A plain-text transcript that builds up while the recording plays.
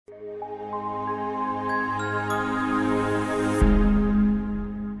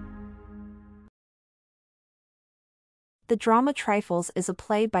The Drama Trifles is a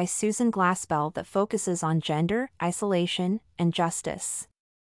play by Susan Glaspell that focuses on gender, isolation, and justice.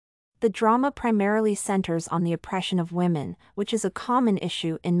 The drama primarily centers on the oppression of women, which is a common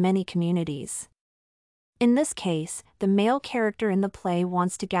issue in many communities. In this case, the male character in the play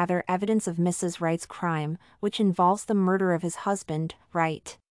wants to gather evidence of Mrs. Wright's crime, which involves the murder of his husband,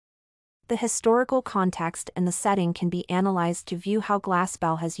 Wright. The historical context and the setting can be analyzed to view how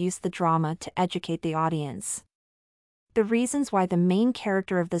Glaspell has used the drama to educate the audience. The reasons why the main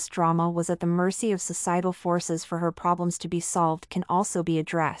character of this drama was at the mercy of societal forces for her problems to be solved can also be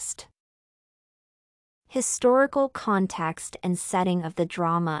addressed. Historical context and setting of the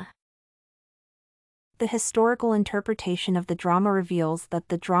drama. The historical interpretation of the drama reveals that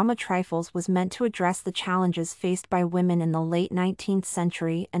the Drama Trifles was meant to address the challenges faced by women in the late 19th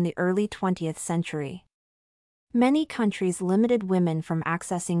century and the early 20th century. Many countries limited women from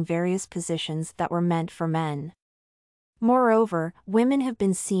accessing various positions that were meant for men. Moreover, women have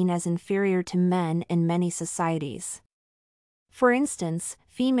been seen as inferior to men in many societies. For instance,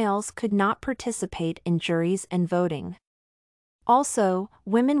 females could not participate in juries and voting. Also,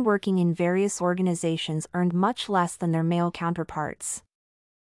 women working in various organizations earned much less than their male counterparts.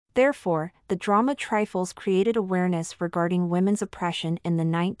 Therefore, the Drama Trifles created awareness regarding women's oppression in the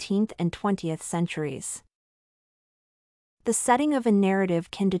 19th and 20th centuries. The setting of a narrative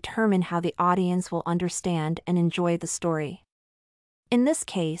can determine how the audience will understand and enjoy the story. In this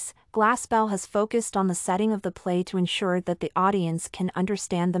case, Glaspell has focused on the setting of the play to ensure that the audience can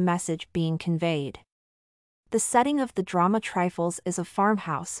understand the message being conveyed. The setting of the Drama Trifles is a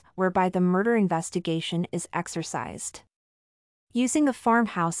farmhouse, whereby the murder investigation is exercised. Using a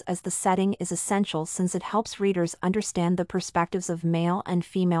farmhouse as the setting is essential since it helps readers understand the perspectives of male and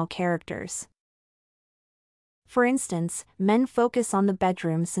female characters. For instance, men focus on the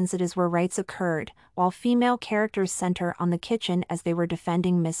bedroom since it is where Wrights occurred, while female characters center on the kitchen as they were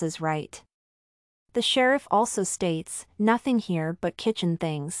defending Mrs. Wright. The sheriff also states, "Nothing here but kitchen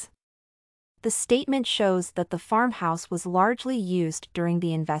things." The statement shows that the farmhouse was largely used during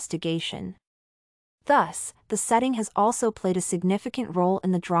the investigation. Thus, the setting has also played a significant role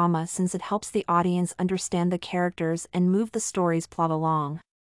in the drama since it helps the audience understand the characters and move the story's plot along.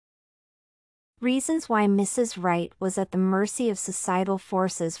 Reasons why Mrs. Wright was at the mercy of societal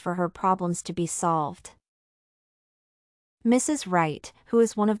forces for her problems to be solved. Mrs. Wright, who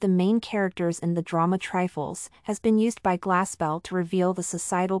is one of the main characters in the Drama Trifles, has been used by Glaspell to reveal the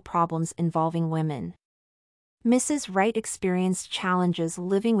societal problems involving women. Mrs. Wright experienced challenges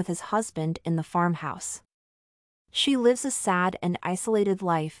living with his husband in the farmhouse. She lives a sad and isolated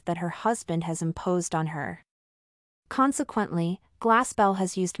life that her husband has imposed on her. Consequently, Glaspell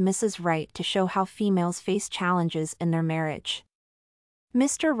has used Mrs. Wright to show how females face challenges in their marriage.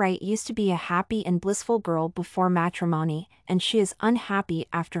 Mr. Wright used to be a happy and blissful girl before matrimony, and she is unhappy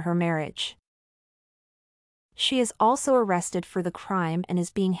after her marriage. She is also arrested for the crime and is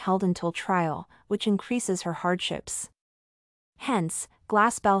being held until trial, which increases her hardships. Hence,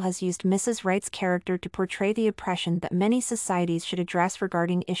 Glaspell has used Mrs. Wright's character to portray the oppression that many societies should address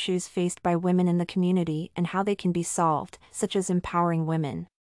regarding issues faced by women in the community and how they can be solved, such as empowering women.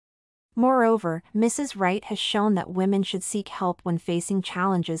 Moreover, Mrs. Wright has shown that women should seek help when facing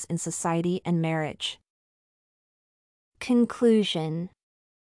challenges in society and marriage. Conclusion.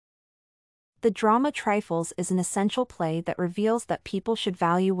 The Drama Trifles is an essential play that reveals that people should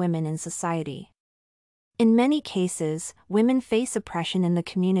value women in society. In many cases, women face oppression in the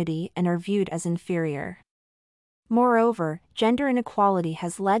community and are viewed as inferior. Moreover, gender inequality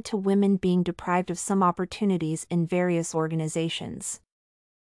has led to women being deprived of some opportunities in various organizations.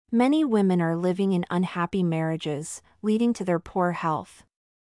 Many women are living in unhappy marriages, leading to their poor health.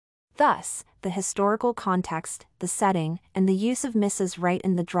 Thus, the historical context, the setting, and the use of Mrs. Wright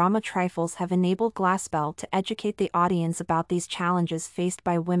in the Drama Trifles have enabled Glaspell to educate the audience about these challenges faced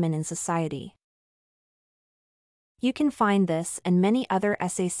by women in society. You can find this and many other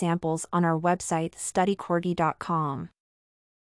essay samples on our website studycorgi.com.